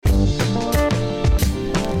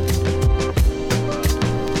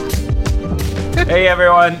Hey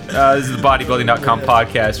everyone, this is the bodybuilding.com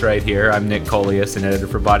podcast right here. I'm Nick Colias, an editor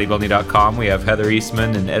for bodybuilding.com. We have Heather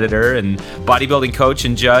Eastman, an editor and bodybuilding coach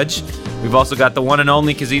and judge. We've also got the one and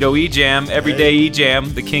only Kizzito Ejam, everyday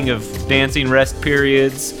Ejam, the king of dancing rest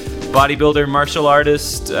periods, bodybuilder, martial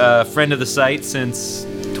artist, friend of the site since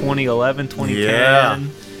 2011,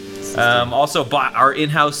 2010. Yeah. Also bought our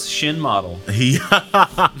in-house shin model. You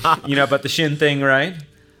know about the shin thing, right?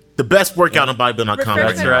 The best workout on bodybuilding.com.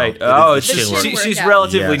 That's right. Oh, she's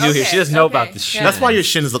relatively new here. She doesn't know about the shin. That's why your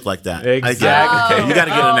shins look like that. Exactly. Okay. You got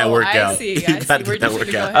to get in that workout. I see. You got to get that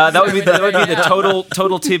workout. That would be the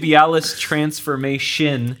total tibialis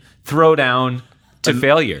transformation throwdown to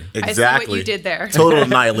failure. Exactly. I see what you did there. Total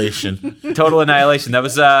annihilation. Total annihilation. That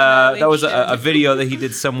was a video that he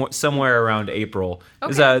did somewhere around April.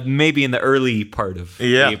 Okay. It was maybe in the early part of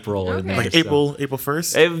April. Okay. Like April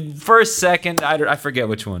 1st? First, second, I forget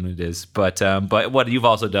which one it is. But what you've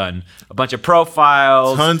also done, a bunch of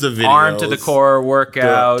profiles, tons of videos, arm to the core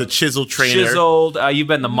workout, the chisel trainer. Chiseled. You've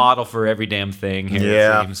been the model for every damn thing here,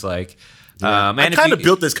 it seems like. I kind of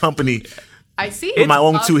built this company I see. with my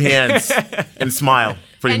own two hands and smile.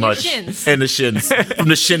 Pretty and much, shins. and the shins, from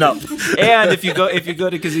the shin up. And if you go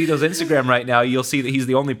to Kizzito's Instagram right now, you'll see that he's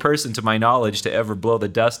the only person, to my knowledge, to ever blow the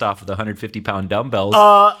dust off of the 150-pound dumbbells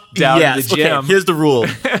down in the gym. Okay. Here's the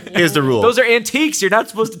rule. Those are antiques. You're not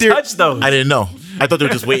supposed to touch those. I didn't know. I thought they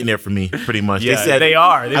were just waiting there for me. Pretty much. Yeah, they said they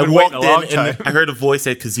are. They've been waiting a long time. And I heard a voice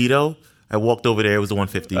say Kizzito. I walked over there. It was the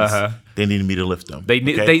 150s. They needed me to lift them. They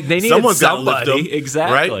needed Someone's somebody. Gotta lift them,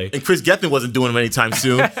 exactly. Right? And Chris Gethin wasn't doing them anytime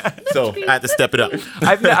soon, so I had to step it up.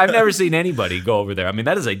 I've never seen anybody go over there. I mean,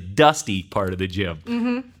 that is a dusty part of the gym.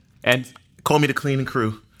 Mm-hmm. And call me the cleaning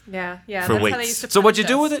crew. Yeah. For That's weights. how they used to so what'd you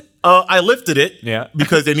do with it? I lifted it. Yeah.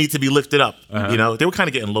 Because they need to be lifted up. You know, they were kind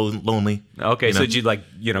of getting lonely. Okay, so did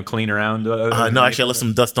you clean around? No, actually, I left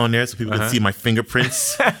some dust on there so people could see my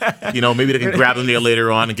fingerprints. Maybe they can grab them there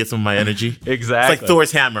later on and get some of my energy. Exactly. It's like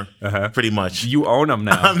Thor's hammer, pretty much. You own them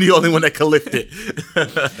now. I'm the only one that can lift it.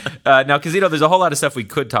 Now, Kizzito, there's a whole lot of stuff we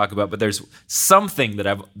could talk about, but there's something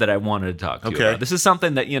that I wanted to talk to you about. This is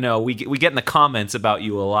something that we get in the comments about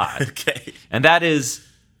you a lot. Okay. And that is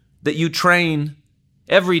that you train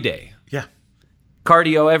every day. Yeah.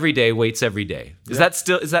 Cardio every day, weights every day. Is that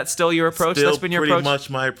still your approach? That's been your approach? Pretty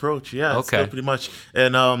much my approach. Yeah. Okay. Still pretty much.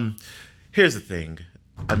 And here's the thing.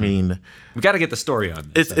 I mean, we got to get the story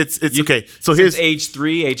on this. It's okay. So here's age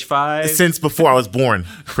 3, age 5. Since before I was born,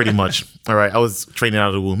 pretty much. All right, I was training out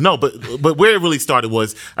of the womb. No, but where it really started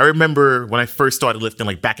was I remember when I first started lifting,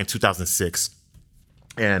 like back in 2006,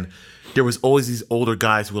 and there was always these older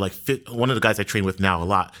guys who were like one of the guys I train with now a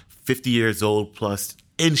lot, 50 years old plus,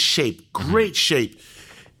 in shape, great shape,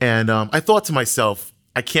 and I thought to myself,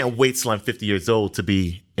 I can't wait till I'm 50 years old to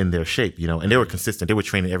be in their shape, and they were consistent. They were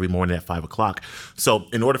training every morning at 5 o'clock. So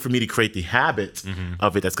in order for me to create the habit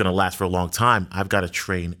of it that's going to last for a long time, I've got to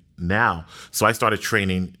train now. So I started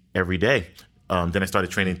training every day. Then I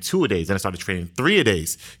started training 2 a days. Then I started training 3 a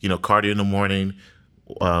days. Cardio in the morning,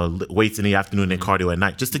 weights in the afternoon, and cardio at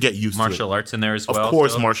night, just to get used to it. Martial arts in there as well. Of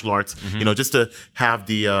course, martial arts. Just to have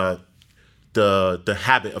the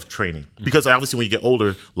habit of training. Because obviously when you get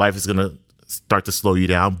older, life is going to start to slow you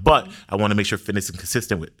down, but I want to make sure fitness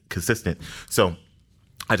is consistent. So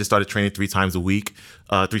I just started training 3 times a week,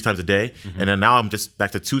 3 times a day, and then now I'm just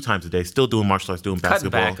back to 2 times a day. Still doing martial arts, doing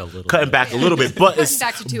basketball, cutting back a little bit, but it's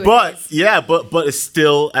back to 2 a day. but it's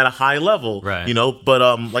still at a high level, right?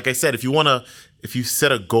 But like I said, if you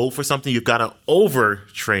set a goal for something, you've got to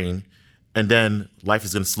overtrain, and then life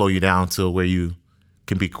is going to slow you down to where you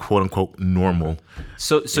can be quote unquote normal.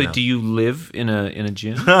 So do you live in a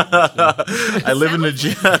gym? I live in the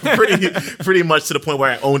gym pretty much to the point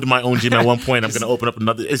where I owned my own gym at one point. I'm going to open up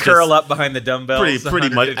another. It's curl up behind the dumbbells. Pretty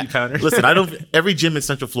much. Listen, every gym in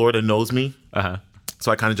Central Florida knows me.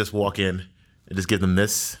 So I kind of just walk in and just give them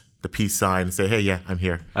the peace sign and say, hey, yeah, I'm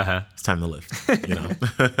here. It's time to lift.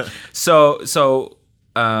 So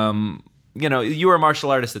you were a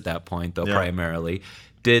martial artist at that point, though, primarily.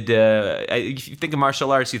 If you think of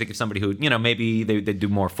martial arts, you think of somebody who, maybe they do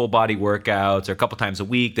more full body workouts or a couple times a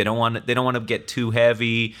week. They don't want to get too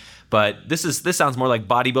heavy. But this sounds more like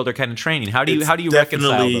bodybuilder kind of training. How do you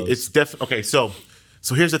reconcile those? Okay. So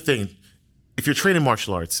here's the thing. If you're training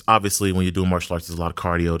martial arts, obviously when you're doing martial arts, there's a lot of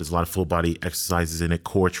cardio, there's a lot of full body exercises in it,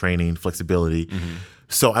 core training, flexibility.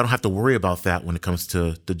 So I don't have to worry about that when it comes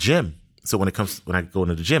to the gym. So when I go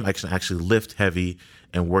into the gym, I can actually lift heavy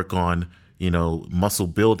and work on muscle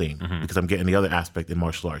building because I'm getting the other aspect in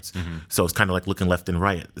martial arts. So it's kind of like looking left and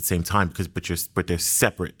right at the same time but they're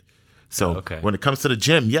separate. So when it comes to the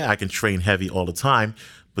gym, I can train heavy all the time,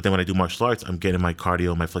 But then when I do martial arts, I'm getting my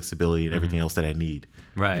cardio, my flexibility, and everything else that I need.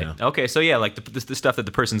 Right. You know? Okay. So yeah, like the stuff that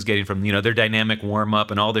the person's getting from their dynamic warm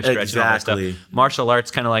up and all their stretch and all that stuff. Martial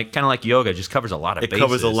arts kind of like yoga, just covers a lot of bases. It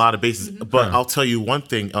covers a lot of bases. But I'll tell you one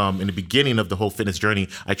thing. In the beginning of the whole fitness journey,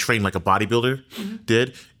 I trained like a bodybuilder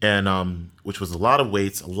did, and which was a lot of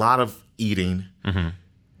weights, a lot of eating,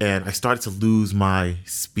 and I started to lose my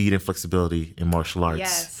speed and flexibility in martial arts.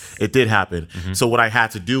 Yes. It did happen. So what I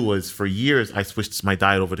had to do was, for years, I switched my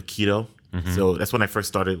diet over to keto. So that's when I first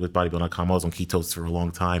started with bodybuilding.com. I was on ketos for a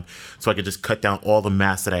long time, so I could just cut down all the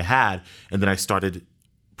mass that I had, and then I started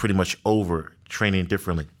pretty much over training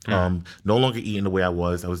differently. No longer eating the way I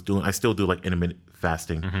was. I still do like intermittent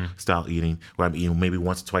fasting style eating, where I'm eating maybe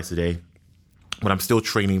once or twice a day, but I'm still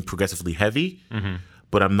training progressively heavy.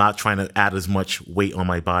 But I'm not trying to add as much weight on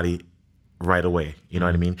my body right away. You know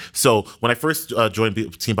what I mean? So when I first joined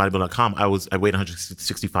Team Bodybuilding.com, I weighed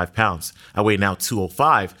 165 pounds. I weigh now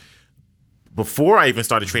 205. Before I even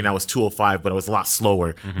started training, I was 205, but I was a lot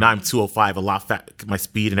slower. Now I'm 205, a lot fat. My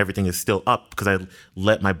speed and everything is still up because I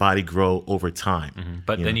let my body grow over time.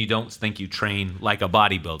 But then you don't think you train like a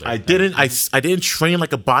bodybuilder. I didn't. I didn't train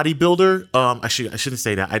like a bodybuilder. I shouldn't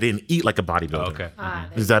say that. I didn't eat like a bodybuilder. Okay.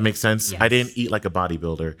 Does that make sense? Yes. I didn't eat like a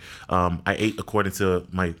bodybuilder. I ate according to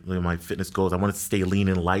my fitness goals. I wanted to stay lean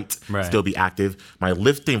and light, still be active. My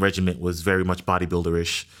lifting regimen was very much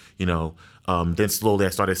bodybuilder-ish, then slowly I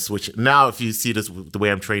started switching. Now, if you see this, the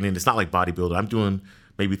way I'm training, it's not like bodybuilder. I'm doing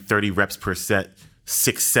maybe 30 reps per set,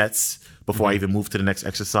 6 sets before I even move to the next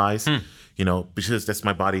exercise, because that's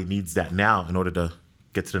my body needs that now in order to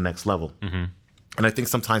get to the next level. And I think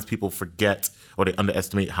sometimes people forget or they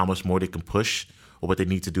underestimate how much more they can push or what they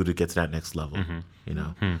need to do to get to that next level.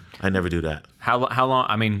 I never do that. How long?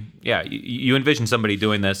 I mean, yeah, you envision somebody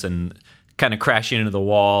doing this and kind of crashing into the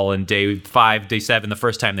wall in day 5, day 7, the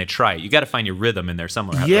first time they try it. You got to find your rhythm in there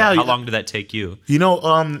somewhere. Yeah. How long did that take you?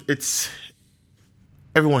 It's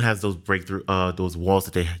everyone has those breakthrough, those walls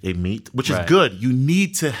that they meet, which is good. You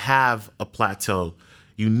need to have a plateau.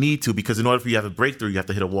 You need to, because in order for you to have a breakthrough, you have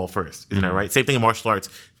to hit a wall first. Isn't that right? Same thing in martial arts.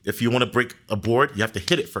 If you want to break a board, you have to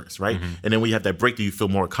hit it first, right? And then when you have that breakthrough, you feel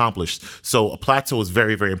more accomplished. So a plateau is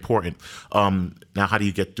very, very important. Now, how do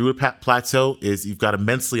you get through a plateau? Is you've got to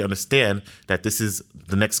mentally understand that this is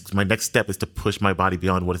my next step is to push my body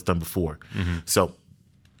beyond what it's done before. So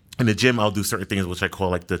in the gym, I'll do certain things which I call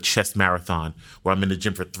like the chest marathon, where I'm in the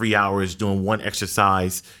gym for 3 hours doing one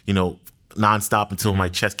exercise, nonstop until my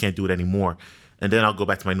chest can't do it anymore. And then I'll go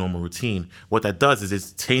back to my normal routine. What that does is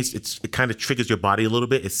it kind of triggers your body a little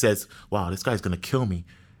bit. It says, wow, this guy's going to kill me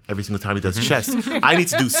every single time he does chest. I need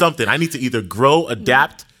to do something. I need to either grow,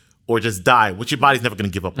 adapt, or just die, which your body's never going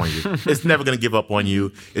to give up on you. It's never going to give up on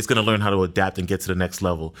you. It's going to learn how to adapt and get to the next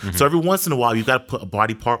level. So every once in a while, you've got to put a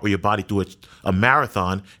body part or your body through a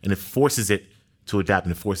marathon, and it forces it to adapt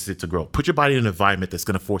and it forces it to grow. Put your body in an environment that's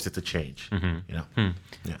going to force it to change.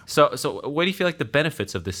 Yeah. So what do you feel like the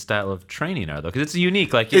benefits of this style of training are, though? Because it's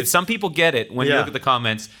unique. Like some people get it. When you look at the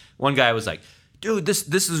comments, one guy was like, dude, this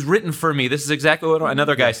is written for me. This is exactly what I want.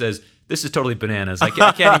 Another guy says, this is totally bananas. I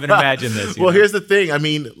can't even imagine this. Well, here's the thing. I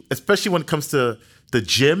mean, especially when it comes to the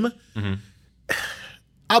gym,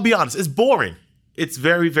 I'll be honest, it's boring. It's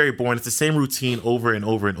very, very boring. It's the same routine over and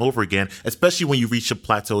over and over again, especially when you reach a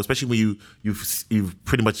plateau, especially when you've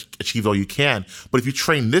pretty much achieved all you can. But if you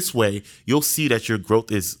train this way, you'll see that your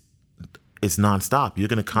growth is nonstop. You're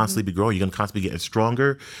going to constantly be growing. You're going to constantly be getting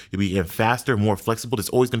stronger. You'll be getting faster, more flexible. There's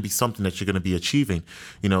always going to be something that you're going to be achieving.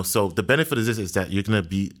 So the benefit of this is that you're going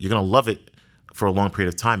to love it for a long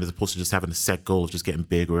period of time, as opposed to just having a set goal of just getting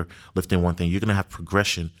big or lifting one thing. You're going to have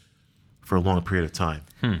progression for a long period of time.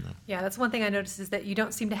 Yeah, that's one thing I noticed is that you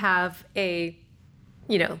don't seem to have a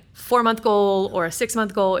 4-month goal or a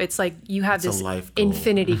 6-month goal. It's like you have this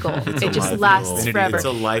infinity goal. It just lasts forever. It's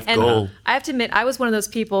a life goal. I have to admit, I was one of those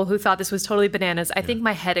people who thought this was totally bananas. I think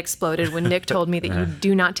my head exploded when Nick told me that you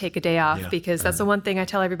do not take a day off, because that's the one thing I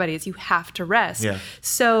tell everybody is you have to rest. Yeah.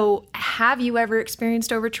 So have you ever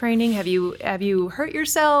experienced overtraining? Have you hurt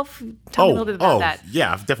yourself? Tell me a little bit about that.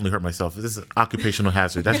 Yeah, I've definitely hurt myself. This is an occupational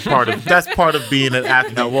hazard. That's part of being an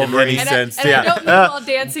athlete in any sense. I don't mean while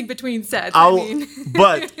dancing between sets.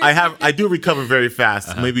 But I do recover very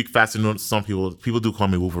fast. Maybe faster than some people. People do call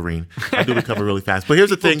me Wolverine. I do recover really fast. But here's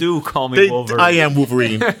the thing. People do call me Wolverine. I am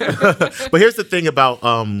Wolverine. But here's the thing about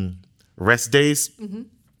rest days.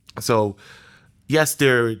 So yes,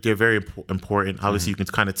 they're very important. Obviously, you can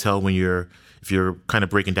kind of tell when if you're kind of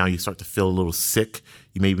breaking down, you start to feel a little sick.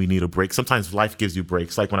 You maybe need a break. Sometimes life gives you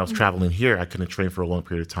breaks. Like when I was traveling here, I couldn't train for a long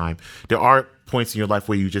period of time. There are points in your life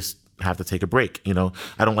where you just have to take a break.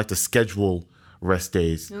 I don't like to schedule rest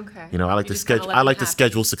days. Okay. I like to schedule. I like to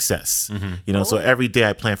schedule success. So every day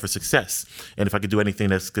I plan for success, and if I could do anything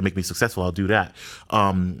that's gonna make me successful, I'll do that.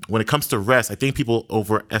 When it comes to rest, I think people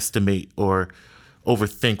overestimate or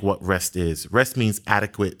overthink what rest is. Rest means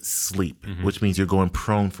adequate sleep, which means you're going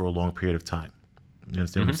prone for a long period of time. You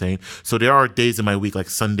understand what I'm saying? So there are days in my week, like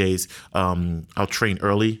Sundays, I'll train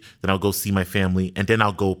early, then I'll go see my family, and then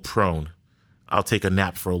I'll go prone. I'll take a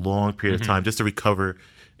nap for a long period of time just to recover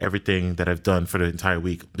everything that I've done for the entire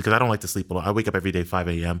week, because I don't like to sleep a lot. I wake up every day 5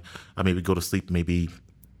 a.m. I maybe go to sleep maybe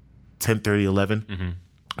 10:30, 11,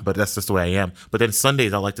 but that's just the way I am. But then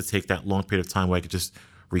Sundays, I like to take that long period of time where I could just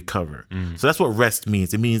recover. So that's what rest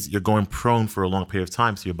means. It means you're going prone for a long period of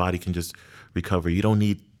time so your body can just recover. You don't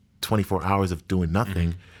need 24 hours of doing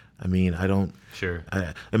nothing. I mean, I don't. Sure.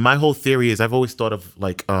 And my whole theory is I've always thought of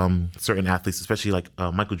like certain athletes, especially like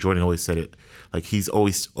Michael Jordan always said it. Like he's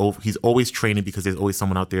always training because there's always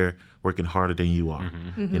someone out there working harder than you are.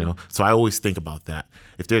 So I always think about that.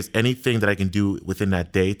 If there's anything that I can do within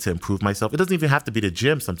that day to improve myself, it doesn't even have to be the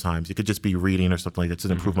gym. Sometimes it could just be reading or something like that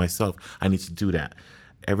to improve myself. I need to do that.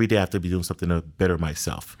 Every day I have to be doing something to better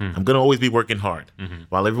myself. I'm gonna always be working hard.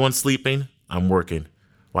 While everyone's sleeping, I'm working.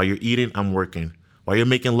 While you're eating, I'm working. While you're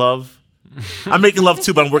making love, I'm making love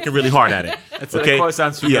too, but I'm working really hard at it. That quote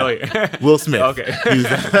sounds familiar. Yeah. Will Smith. Okay.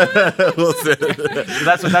 Will Smith. So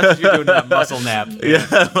that's what you're doing, that muscle nap. Yeah,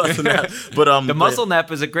 muscle nap. But the muscle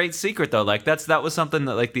nap is a great secret, though. Like that was something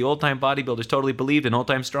that like the old time bodybuilders totally believed in. Old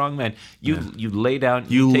time strongman, you lay down.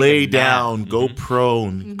 You lay down. Go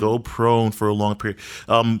prone. Go prone for a long period.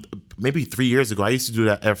 Maybe 3 years ago, I used to do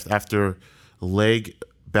that after leg,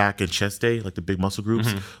 back, and chest day, like the big muscle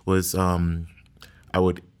groups. Was I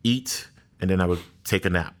would eat and then I would take a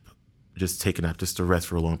nap. Just take a nap, just to rest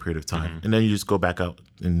for a long period of time. And then you just go back out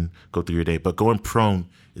and go through your day. But going prone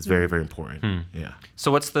is very, very important. Yeah.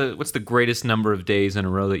 So what's the greatest number of days in a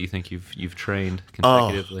row that you think you've trained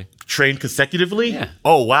consecutively? Trained consecutively? Yeah.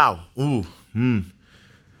 Oh, wow. Ooh.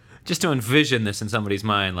 Just to envision this in somebody's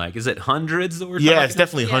mind, like, is it hundreds that we're talking? Yeah, it's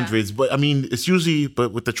definitely hundreds. But I mean, it's usually,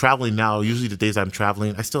 but with the traveling now, usually the days I'm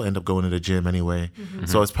traveling, I still end up going to the gym anyway.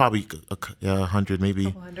 So it's probably 100 maybe.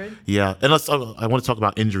 100? Yeah. And I want to talk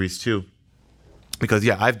about injuries too. Because,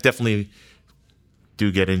 yeah, I've definitely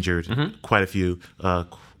do get injured, quite a few.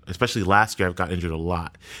 Especially last year, I've got injured a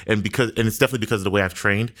lot. And it's definitely because of the way I've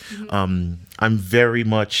trained. I'm very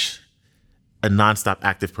much a nonstop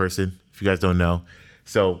active person, if you guys don't know.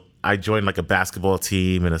 So I joined like a basketball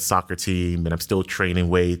team and a soccer team, and I'm still training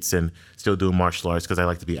weights and still doing martial arts because I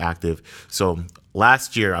like to be active. So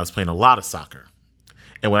last year I was playing a lot of soccer.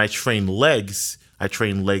 And when I trained legs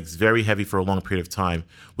very heavy for a long period of time,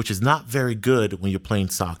 which is not very good when you're playing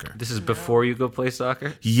soccer. This is before you go play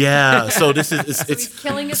soccer? Yeah. So this is so he's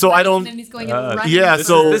killing his so I don't. and then he's going and running. Yeah.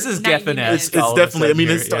 This is Geffen-esque. It's definitely. I mean,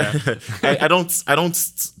 here, I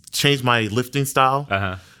don't change my lifting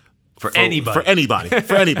style. For anybody.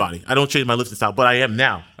 I don't change my lifting style, but I am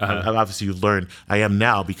now. Obviously, you've learned I am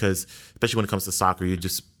now because, especially when it comes to soccer, you're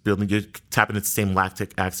tapping into the same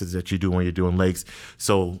lactic acids that you do when you're doing legs.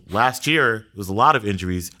 So last year, there was a lot of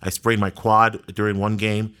injuries. I sprained my quad during one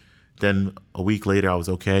game. Then a week later, I was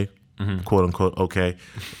okay, quote unquote okay.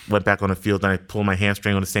 Went back on the field, then I pulled my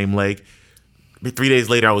hamstring on the same leg. 3 days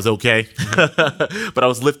later, I was okay. But I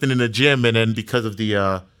was lifting in the gym, and then because of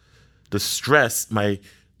the stress, my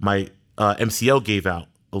MCL gave out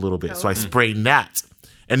a little bit, so I sprained that,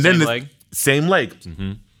 and then same leg.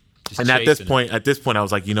 And at this point, I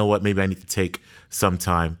was like, you know what? Maybe I need to take some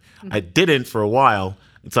time. I didn't for a while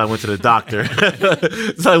until I went to the doctor.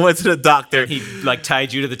 He like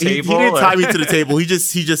tied you to the table. He didn't tie me to the table. He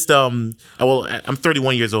just. Well, I'm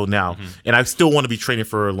 31 years old now, and I still want to be training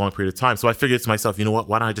for a long period of time. So I figured to myself, you know what?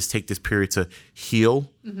 Why don't I just take this period to heal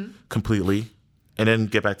completely, and then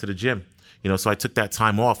get back to the gym? So I took that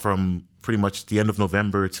time off from pretty much the end of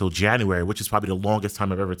November till January, which is probably the longest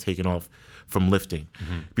time I've ever taken off from lifting.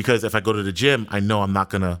 Because if I go to the gym, I know I'm not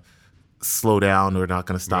going to slow down or not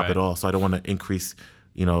going to stop at all. So I don't want to increase,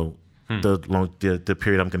 the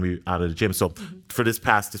period I'm going to be out of the gym. So for this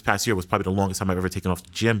past year was probably the longest time I've ever taken off the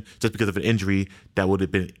gym, just because of an injury that would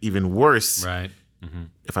have been even worse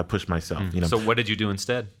if I pushed myself. So what did you do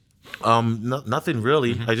instead? Nothing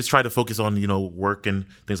really. I just tried to focus on work and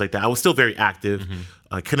things like that. I was still very active.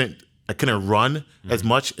 I couldn't run as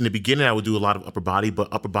much in the beginning. I would do a lot of upper body, but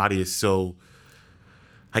upper body is so.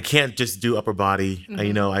 I can't just do upper body.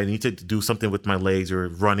 I need to do something with my legs or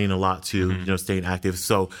running a lot too. Staying active.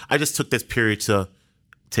 So I just took this period to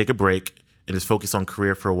take a break and just focus on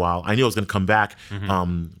career for a while. I knew I was going to come back.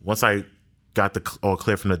 Once I got the all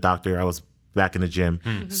clear from the doctor, I was back in the gym,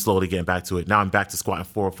 slowly getting back to it. Now I'm back to squatting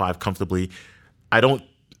 4 or 5 comfortably. I don't.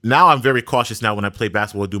 Now I'm very cautious now when I play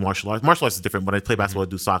basketball or do martial arts. Martial arts is different. When I play basketball or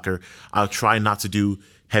do soccer, I'll try not to do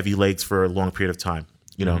heavy legs for a long period of time.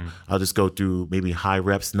 I'll just go through maybe high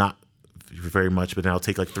reps, not very much, but then I'll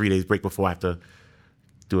take like 3 days break before I have to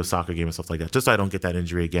do a soccer game and stuff like that, just so I don't get that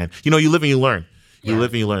injury again. You live and you learn. You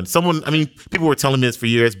live and you learn. People were telling me this for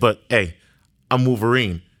years, but hey, I'm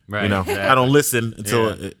Wolverine. Right. I don't listen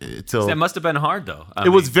until. That must have been hard, though. It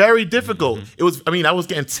was very difficult. It was. I was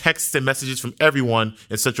getting texts and messages from everyone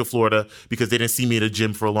in Central Florida because they didn't see me at a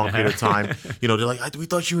gym for a long period of time. They're like, "We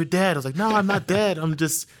thought you were dead." I was like, "No, I'm not dead.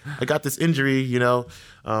 I got this injury. So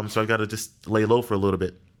I got to just lay low for a little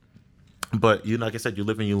bit." But like I said, you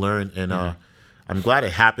live and you learn, and I'm glad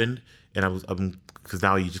it happened. And because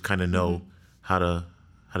now you just kind of know how to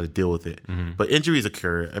deal with it. But injuries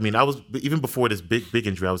occur. I was even before this big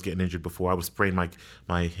injury. I was getting injured before. I was spraining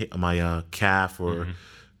my calf or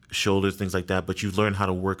shoulders, things like that. But you learn how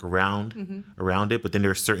to work around it. But then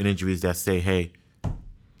there are certain injuries that say, "Hey,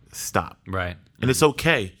 stop." Right. And it's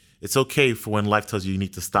okay. It's okay for when life tells you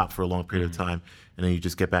need to stop for a long period of time, and then you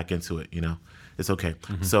just get back into it. It's okay.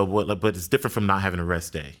 So, but it's different from not having a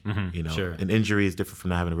rest day. Sure. An injury is different from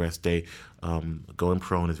not having a rest day. Going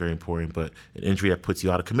prone is very important, but an injury that puts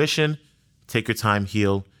you out of commission, take your time,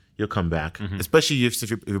 heal. You'll come back. Especially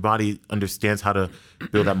if your body understands how to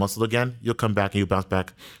build that muscle again. You'll come back and you'll bounce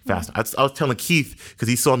back faster. I was telling Keith because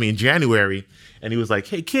he saw me in January and he was like,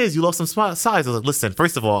 "Hey, kids, you lost some size." I was like, "Listen,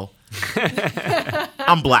 first of all,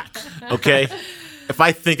 I'm black. Okay." If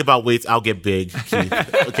I think about weights, I'll get big, Keith.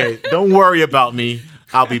 Okay, don't worry about me.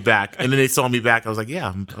 I'll be back. And then they saw me back. I was like,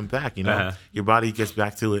 "Yeah, I'm back." Your body gets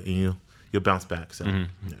back to it, and you'll bounce back. So,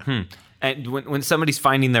 yeah. And when somebody's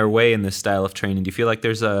finding their way in this style of training, do you feel like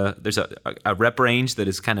there's a rep range that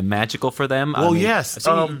is kind of magical for them? Well, yes.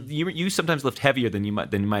 You sometimes lift heavivier than you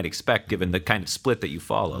might expect, given the kind of split that you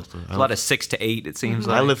follow. A lot of 6 to 8, it seems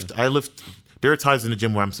like. I lift. There are times in the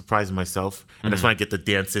gym where I'm surprising myself, and that's when I get the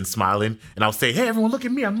dancing, smiling, and I'll say, "Hey, everyone, look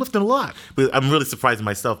at me! I'm lifting a lot." But I'm really surprising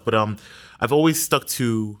myself. But I've always stuck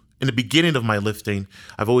to, in the beginning of my lifting,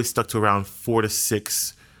 I've always stuck to around 4 to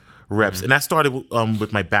 6 reps, and that started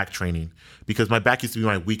with my back training because my back used to be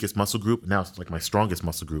my weakest muscle group. Now it's like my strongest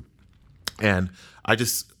muscle group, and I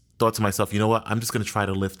just thought to myself, you know what? I'm just going to try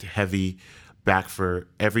to lift heavy back for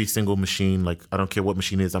every single machine. Like I don't care what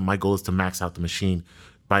machine it is. My goal is to max out the machine.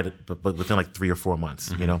 But within like 3 or 4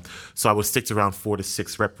 months, So I would stick to around 4 to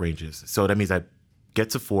 6 rep ranges. So that means I get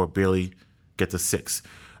to 4, barely get to 6.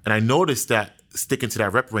 And I noticed that sticking to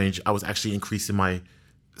that rep range, I was actually increasing my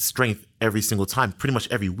strength every single time, pretty much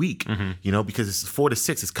every week, because it's 4 to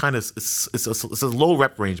 6. It's kind of, it's a low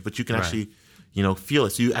rep range, but you can actually, feel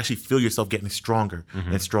it. So you actually feel yourself getting stronger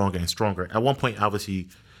and stronger and stronger. At one point, obviously,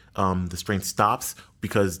 the strength stops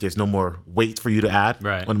because there's no more weight for you to add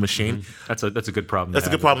on the machine. That's a good problem. That's a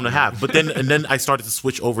good problem to have. But then I started to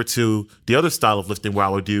switch over to the other style of lifting where I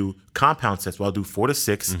would do compound sets where I'll do 4 to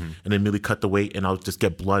 6 and then immediately cut the weight and I'll just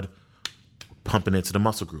get blood pumping into the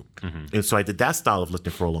muscle group. And so I did that style of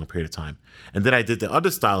lifting for a long period of time. And then I did the other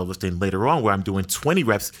style of lifting later on where I'm doing 20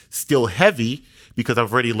 reps still heavy because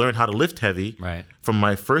I've already learned how to lift heavy from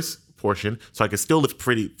my first portion, so I could still lift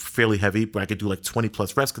fairly heavy, but I could do like 20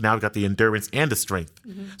 plus reps because now I've got the endurance and the strength.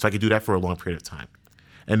 So I could do that for a long period of time.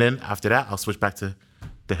 And then after that, I'll switch back to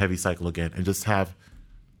the heavy cycle again and just have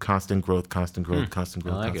constant growth. That's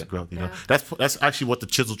actually what the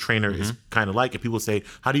chisel trainer is kind of like. And people say,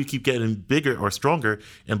 how do you keep getting bigger or stronger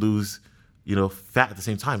and lose, fat at the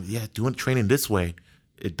same time? Yeah, doing training this way,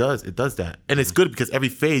 it does that. And it's good because every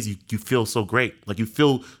phase you feel so great. Like you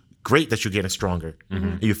feel great that you're getting stronger.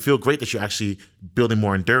 And you feel great that you're actually building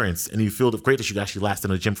more endurance. And you feel great that you can actually last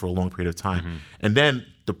in the gym for a long period of time. And then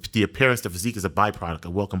the appearance, the physique is a byproduct,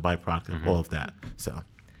 a welcome byproduct of all of that. So,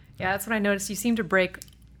 yeah, that's what I noticed. You seem to break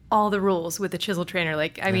all the rules with the chisel trainer.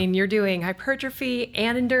 Like, I mean, you're doing hypertrophy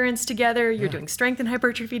and endurance together. You're doing strength and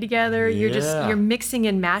hypertrophy together. You're mixing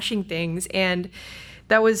and mashing things. And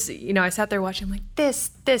that was, I sat there watching, I'm like,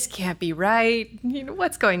 this can't be right.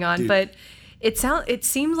 What's going on? Dude. But it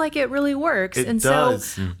seems like it really works. It does.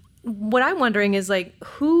 So what I'm wondering is like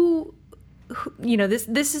who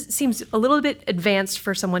this seems a little bit advanced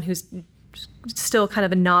for someone who's still kind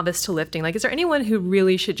of a novice to lifting. Like, is there anyone who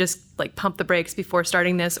really should just like pump the brakes before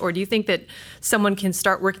starting this? Or do you think that someone can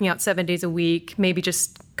start working out 7 days a week, maybe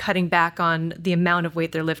just cutting back on the amount of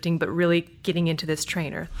weight they're lifting, but really getting into this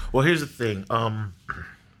trainer? Well, here's the thing. I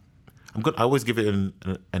always give it an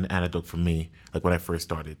anecdote from me, like when I first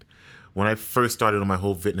started. When I first started on my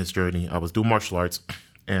whole fitness journey, I was doing martial arts,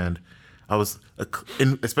 and I was,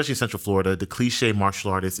 especially in Central Florida, the cliche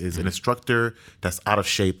martial artist is an instructor that's out of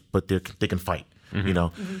shape, but they can fight. you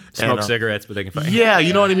know. Smoke cigarettes, but they can fight. Yeah,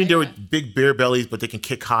 you know what I mean? They were big beer bellies, but they can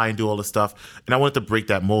kick high and do all this stuff. And I wanted to break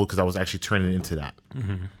that mold because I was actually turning into that.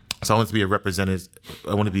 So I wanted to be a representative.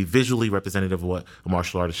 I want to be visually representative of what a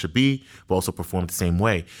martial artist should be, but also perform the same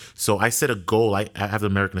way. So I set a goal. I have the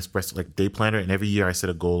American Express like day planner, and every year I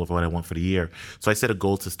set a goal of what I want for the year. So I set a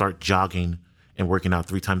goal to start jogging and working out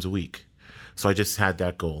 3 times a week. So I just had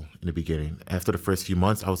that goal in the beginning. After the first few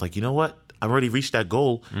months, I was like, you know what? I've already reached that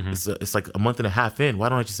goal. It's like a month and a half in. Why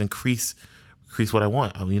don't I just increase what I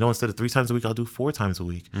want? I mean, instead of 3 times a week, I'll do 4 times a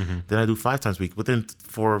week. Then I do 5 times a week. Within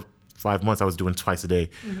 5 months, I was doing twice a day,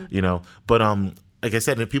 But like I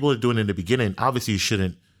said, if people are doing it in the beginning, obviously you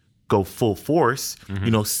shouldn't go full force.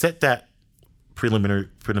 Set that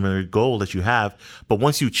preliminary goal that you have. But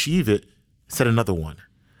once you achieve it, set another one.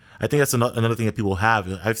 I think that's another thing that people have.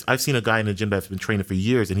 I've seen a guy in the gym that's been training for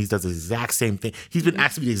years, and he does the exact same thing. He's been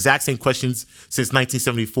asking me the exact same questions since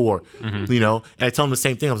 1974, And I tell him the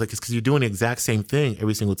same thing. I was like, it's because you're doing the exact same thing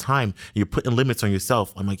every single time. And you're putting limits on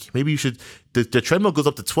yourself. I'm like, maybe you should. The treadmill goes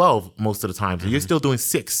up to 12 most of the time, so you're still doing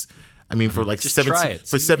 6. I mean, for like Just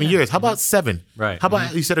 7 years. How about 7? Right. How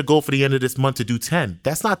about you set a goal for the end of this month to do 10?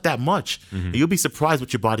 That's not that much. And you'll be surprised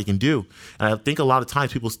what your body can do. And I think a lot of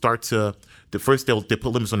times people start to, first they put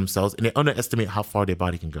limits on themselves and they underestimate how far their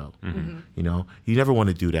body can go. You never want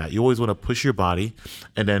to do that. You always want to push your body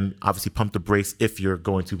and then obviously pump the brakes if you're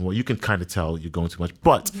going too much. You can kind of tell you're going too much.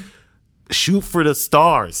 But shoot for the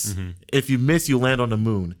stars. If you miss, you land on the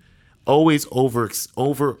moon. Always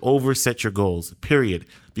overset your goals, period.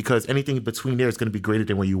 Because anything between there is going to be greater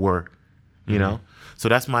than where you were, So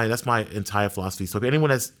that's my entire philosophy. So if anyone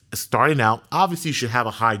that's starting out, obviously you should have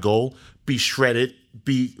a high goal. Be shredded.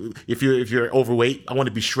 If you're overweight, I want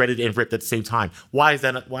to be shredded and ripped at the same time. Why is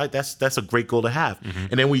that? Why that's a great goal to have.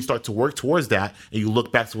 And then when you start to work towards that, and you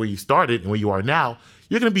look back to where you started and where you are now,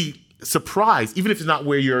 you're going to be surprised, even if it's not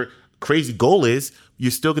where your crazy goal is. You're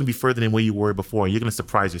still going to be further than where you were before. You're going to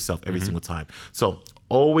surprise yourself every single time. So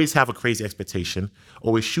always have a crazy expectation.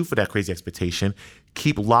 Always shoot for that crazy expectation.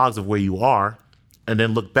 Keep logs of where you are, and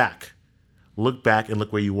then look back. Look back and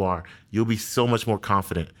look where you are. You'll be so much more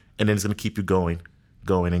confident, and then it's going to keep you going.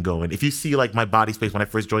 If you see like my body space when I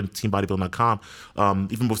first joined teambodybuilding.com,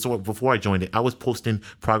 even before I joined it, I was posting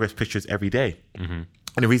progress pictures every day. And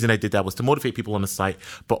the reason I did that was to motivate people on the site,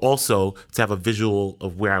 but also to have a visual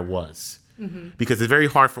of where I was. Because it's very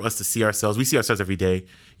hard for us to see ourselves. We see ourselves every day,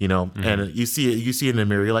 and you see it in the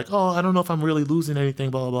mirror. You're like, oh, I don't know if I'm really losing anything,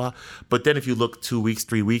 blah, blah, blah. But then if you look 2 weeks,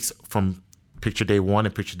 3 weeks from picture day 1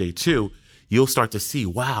 and picture day 2, you'll start to see,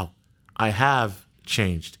 wow, I have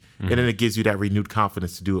changed. And then it gives you that renewed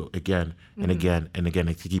confidence to do it again and again and again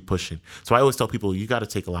and to keep pushing. So I always tell people, you got to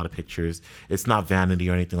take a lot of pictures. It's not vanity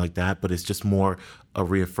or anything like that, but it's just more a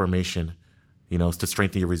reaffirmation, it's to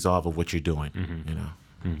strengthen your resolve of what you're doing,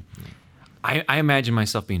 I imagine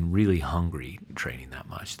myself being really hungry training that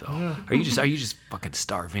much, though. Yeah. Are you just fucking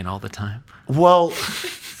starving all the time? Well,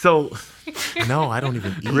 so no, I don't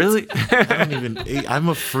even eat. Really? I don't even eat. I'm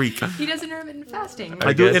a freak. He does intermittent fasting.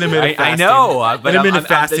 I do intermittent fasting. I know, but intermittent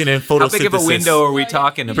fasting and photosynthesis. How big of a window are we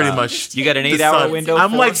talking about? Pretty much. You got an 8-hour window?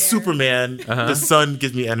 I'm like Superman. The sun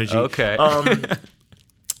gives me energy. Okay.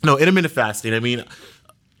 No, intermittent fasting. I mean,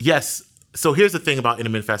 yes. So here's the thing about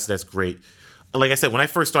intermittent fasting that's great. Like I said, when I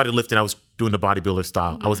first started lifting, I was doing the bodybuilder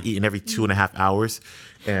style. I was eating every 2.5 hours.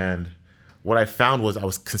 And what I found was I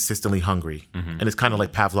was consistently hungry. And it's kind of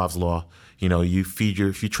like Pavlov's law.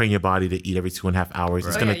 If you train your body to eat every 2.5 hours,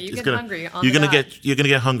 right. You're gonna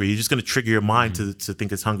get hungry. You're just gonna trigger your mind to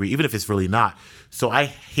think it's hungry, even if it's really not. So I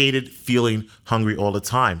hated feeling hungry all the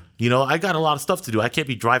time. I got a lot of stuff to do. I can't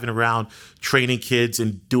be driving around training kids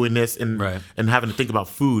and doing this and having to think about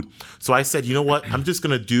food. So I said, you know what? I'm just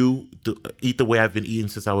gonna eat the way I've been eating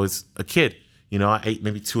since I was a kid. I ate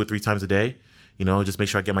maybe 2 or 3 times a day. Just make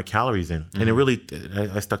sure I get my calories in. And it really,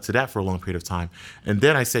 I stuck to that for a long period of time. And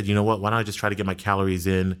then I said, you know what, why don't I just try to get my calories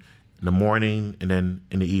in the morning and then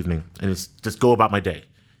in the evening and just go about my day.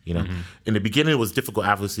 In the beginning, it was difficult,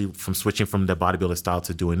 obviously, from switching from the bodybuilder style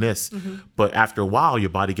to doing this. But after a while, your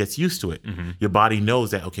body gets used to it. Your body knows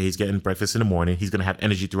that, okay, he's getting breakfast in the morning. He's going to have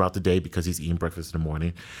energy throughout the day because he's eating breakfast in the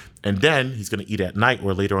morning. And then he's going to eat at night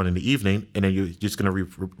or later on in the evening. And then you're just going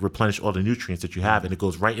to replenish all the nutrients that you have. And it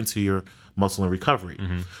goes right into your muscle and recovery.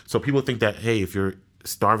 So people think that, hey, if you're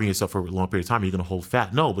starving yourself for a long period of time, you're going to hold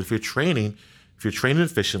fat. No, but if you're training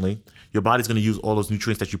efficiently, your body's going to use all those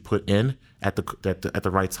nutrients that you put in at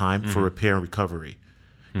the right time for repair and recovery.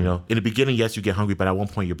 In the beginning, yes, you get hungry, but at one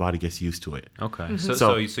point your body gets used to it. Okay.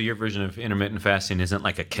 So your version of intermittent fasting isn't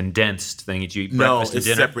like a condensed thing that you eat breakfast and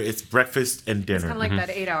dinner? No, it's separate. It's breakfast and dinner. It's kind of like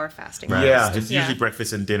that 8-hour fasting. Right. Yeah, it's usually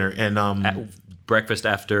breakfast and dinner. And breakfast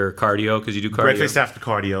after cardio because you do cardio? Breakfast after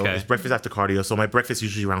cardio. Okay. It's breakfast after cardio. So my breakfast is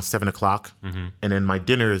usually around 7 o'clock. And then my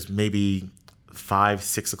dinner is maybe 5,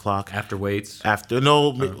 6 o'clock. After weights? Way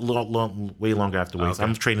longer after weights. Okay.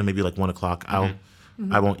 I'm training maybe like 1 o'clock.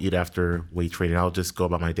 I won't eat after weight training. I'll just go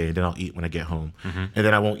about my day, and then I'll eat when I get home. And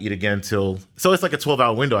then I won't eat again till... So it's like a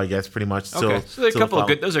 12-hour window, I guess, pretty much. Okay. So there's a couple of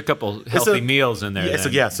good... Those are a couple healthy meals in there.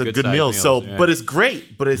 Yeah, so good meals. So, but it's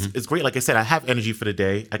great. But it's great. Like I said, I have energy for the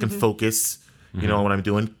day. I can focus, you know, what I'm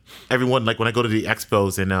doing. Everyone, like when I go to the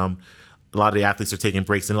expos and a lot of the athletes are taking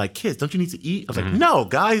breaks and like, kids, don't you need to eat? I was like, no,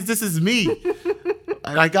 guys, this is me.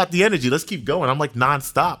 And I got the energy. Let's keep going. I'm like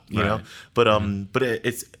nonstop, you know. But but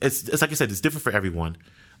it's like I said, it's different for everyone.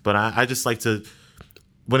 But I just like to,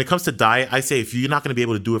 when it comes to diet, I say if you're not going to be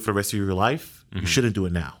able to do it for the rest of your life, you shouldn't do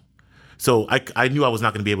it now. So I knew I was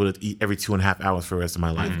not going to be able to eat every 2.5 hours for the rest of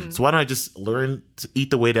my life. So why don't I just learn to eat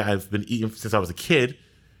the way that I've been eating since I was a kid,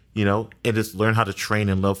 you know, and just learn how to train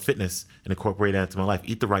and love fitness and incorporate that into my life.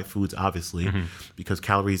 Eat the right foods, obviously, because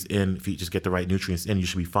calories in, if you just get the right nutrients in, you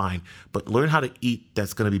should be fine. But learn how to eat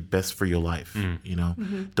that's going to be best for your life, you know.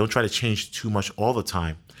 Don't try to change too much all the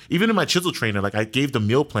time. Even in my chisel trainer, like I gave them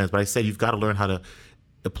meal plans, but I said you've got to learn how to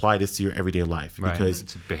apply this to your everyday life. Because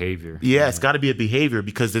it's a behavior. Yeah, it's got to be a behavior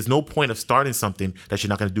because there's no point of starting something that you're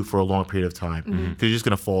not going to do for a long period of time because you're just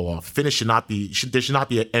going to fall off. Fitness should not be, there should not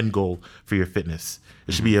be an end goal for your fitness.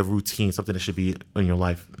 It should be a routine, something that should be in your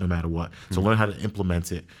life no matter what. So learn how to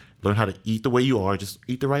implement it. Learn how to eat the way you are. Just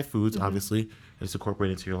eat the right foods, obviously, and just incorporate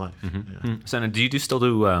it into your life. Yeah. So, do you still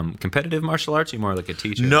do competitive martial arts? Or you more like a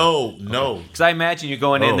teacher? No. Because I imagine you're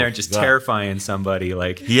going in there and just terrifying somebody.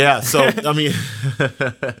 Like, yeah. So I mean,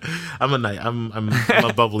 I'm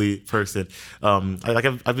a bubbly person.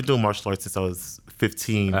 I've been doing martial arts since I was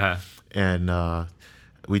 15, and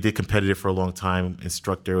we did competitive for a long time. My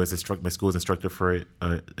school was instructor for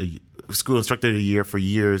school instructor of the year for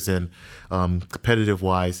years, and competitive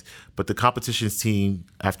wise. But the competitions team,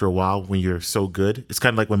 after a while, when you're so good, it's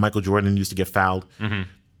kind of like when Michael Jordan used to get fouled.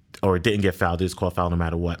 Or didn't get fouled, they just call foul no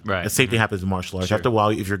matter what. Right. The same thing happens in martial arts. Sure. After a while,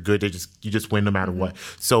 if you're good, you just win no matter what.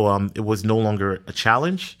 So it was no longer a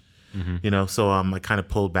challenge, you know. So I kind of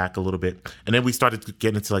pulled back a little bit, and then we started to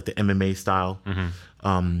get into like the MMA style.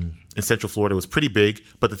 In Central Florida, it was pretty big.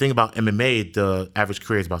 But the thing about MMA, the average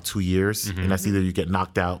career is about 2 years, and that's either you get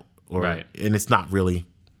knocked out or, and it's not really.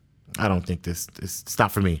 I don't think it's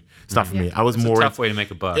not for me. It's not for me. I was it's more a tough way to make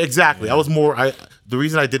a buck. Exactly. I was more. The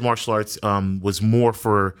reason I did martial arts was more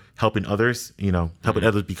for helping others. You know, helping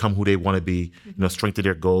others become who they want to be. You know, strengthen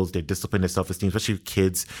their goals, their discipline, their self-esteem, especially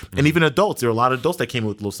kids and even adults. There are a lot of adults that came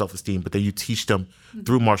with low self-esteem, but then you teach them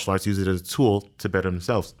through martial arts, use it as a tool to better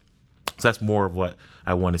themselves. So that's more of what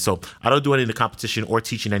I wanted. So I don't do any of the competition or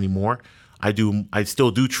teaching anymore. I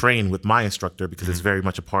still do train with my instructor because it's very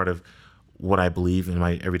much a part of what I believe in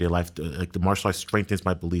my everyday life. Like the martial arts strengthens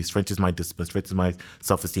my beliefs, strengthens my discipline, strengthens my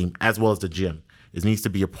self-esteem, as well as the gym. It needs to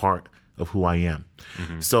be a part of who I am.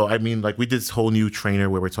 So I mean, like we did this whole new trainer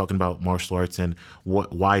where we're talking about martial arts and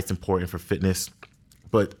why it's important for fitness.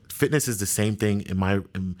 But fitness is the same thing in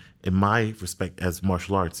my respect as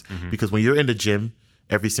martial arts, because when you're in the gym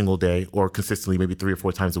every single day or consistently, maybe 3 or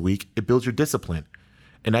 4 times a week, it builds your discipline,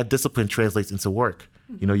 and that discipline translates into work.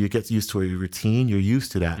 You know, you get used to a routine. You're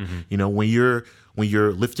used to that. You know, when you're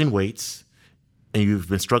lifting weights and you've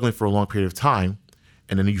been struggling for a long period of time,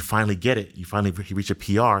 and then you finally get it, you finally reach a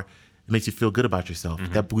PR, it makes you feel good about yourself.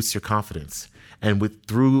 That boosts your confidence. And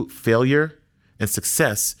through failure and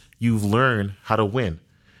success, you've learned how to win,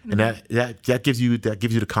 and that gives you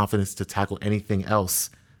the confidence to tackle anything else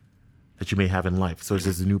that you may have in life. So it's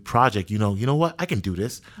just a new project. You know what? I can do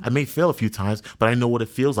this. I may fail a few times, but I know what it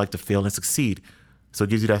feels like to fail and succeed. So it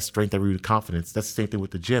gives you that strength, that rooted confidence. That's the same thing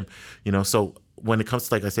with the gym. You know, so when it comes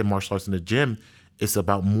to, like I said, martial arts in the gym, it's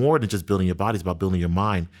about more than just building your body. It's about building your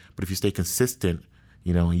mind. But if you stay consistent,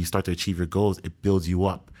 you know, and you start to achieve your goals, it builds you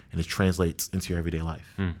up and it translates into your everyday life.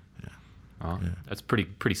 Well, that's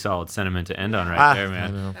pretty solid sentiment to end on there,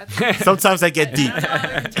 man. Sometimes I get deep.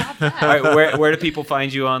 All right, where do people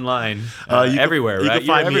find you online? Everywhere, right? You can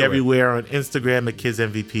find me everywhere on Instagram at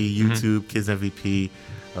KizzMVP, YouTube KizzMVP,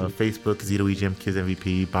 Facebook Kizzito Ejam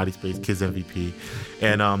KizzMVP, Body Space KizzMVP,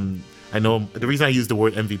 and I know the reason I use the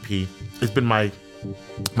word MVP, it's been my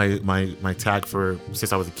tag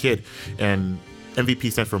since I was a kid, and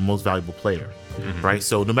MVP stands for Most Valuable Player. Right?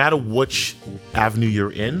 So no matter which avenue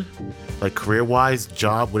you're in, like career-wise,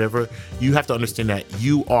 job, whatever, you have to understand that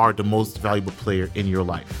you are the most valuable player in your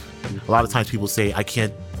life. A lot of times people say, I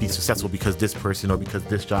can't be successful because this person or because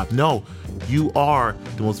this job. No, you are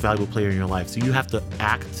the most valuable player in your life. So you have to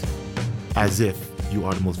act as if you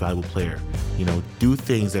are the most valuable player. do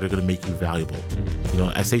things that are going to make you valuable.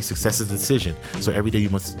 I say success is a decision. So every day you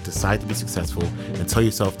must decide to be successful and tell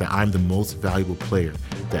yourself that I'm the most valuable player,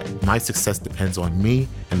 that my success depends on me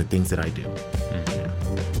and the things that I do.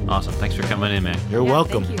 Awesome. Thanks for coming in, man. You're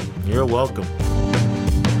welcome. Thank you. You're welcome.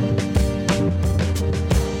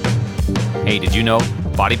 Hey, did you know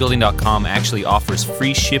bodybuilding.com actually offers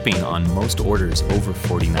free shipping on most orders over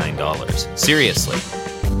 $49? Seriously.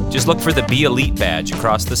 Just look for the Be Elite badge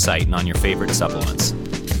across the site and on your favorite supplements.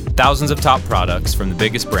 Thousands of top products from the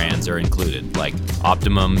biggest brands are included, like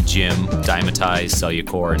Optimum, Gym, Dymatize,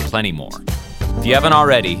 Cellucor, and plenty more. If you haven't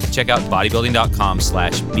already, check out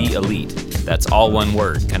bodybuilding.com/Be Elite. That's all one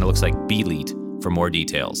word, kind of looks like Be Elite, for more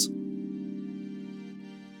details.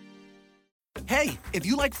 Hey, if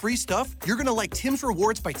you like free stuff, you're gonna like Tim's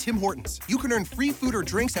Rewards by Tim Hortons. You can earn free food or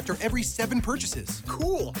drinks after every 7 purchases.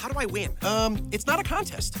 Cool. How do I win? It's not a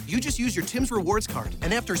contest. You just use your Tim's Rewards card,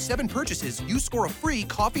 and after 7 purchases, you score a free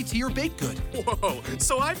coffee, tea, or baked good. Whoa,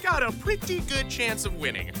 so I've got a pretty good chance of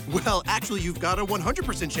winning. Well, actually, you've got a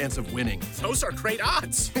 100% chance of winning. Those are great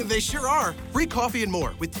odds. They sure are. Free coffee and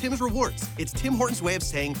more with Tim's Rewards. It's Tim Hortons' way of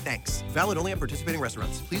saying thanks. Valid only at participating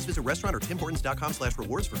restaurants. Please visit restaurant or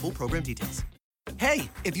timhortons.com/rewards for full program details. Hey,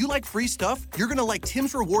 if you like free stuff, you're gonna like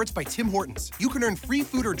Tim's Rewards by Tim Hortons. You can earn free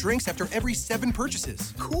food or drinks after every 7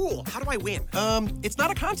 purchases. Cool. How do I win? It's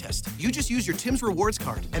not a contest. You just use your Tim's Rewards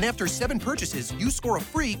card, and after 7 purchases, you score a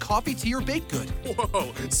free coffee, tea, or baked good.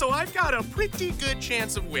 Whoa, so I've got a pretty good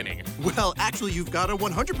chance of winning. Well, actually, you've got a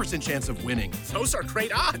 100% chance of winning. Those are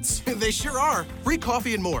great odds. They sure are. Free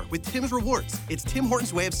coffee and more with Tim's Rewards. It's Tim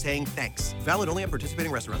Hortons' way of saying thanks. Valid only at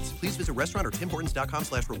participating restaurants. Please visit restaurant or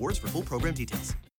timhortons.com/rewards for full program details.